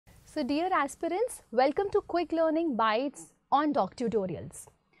So dear aspirants, welcome to Quick Learning Bites on DocTutorials.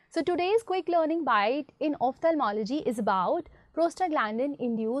 So today's Quick Learning Bite in ophthalmology is about prostaglandin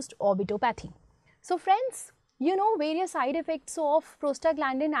induced orbitopathy. So friends, you know various side effects of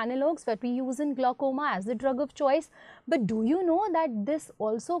prostaglandin analogues that we use in glaucoma as the drug of choice, but do you know that this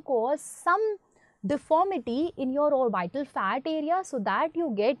also causes some deformity in your orbital fat area so that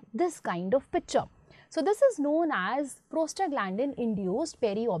you get this kind of picture. So this is known as prostaglandin induced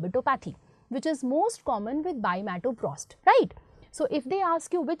periorbitopathy, which is most common with bimatoprost, right? So if they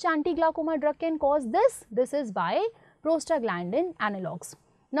ask you which anti-glaucoma drug can cause this, this is by prostaglandin analogues.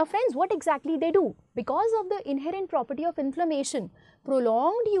 Now friends, what exactly they do? Because of the inherent property of inflammation,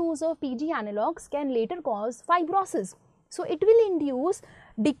 prolonged use of PG analogues can later cause fibrosis. So it will induce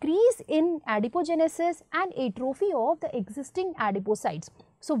decrease in adipogenesis and atrophy of the existing adipocytes.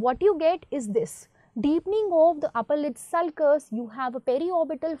 So what you get is this: deepening of the upper lid sulcus, you have a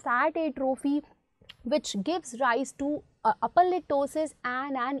periorbital fat atrophy which gives rise to upper lid ptosis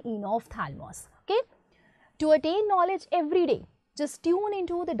and an enophthalmos. Okay? To attain knowledge every day, just tune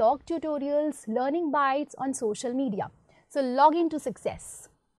into the DocTutorials learning bites on social media. So log into success.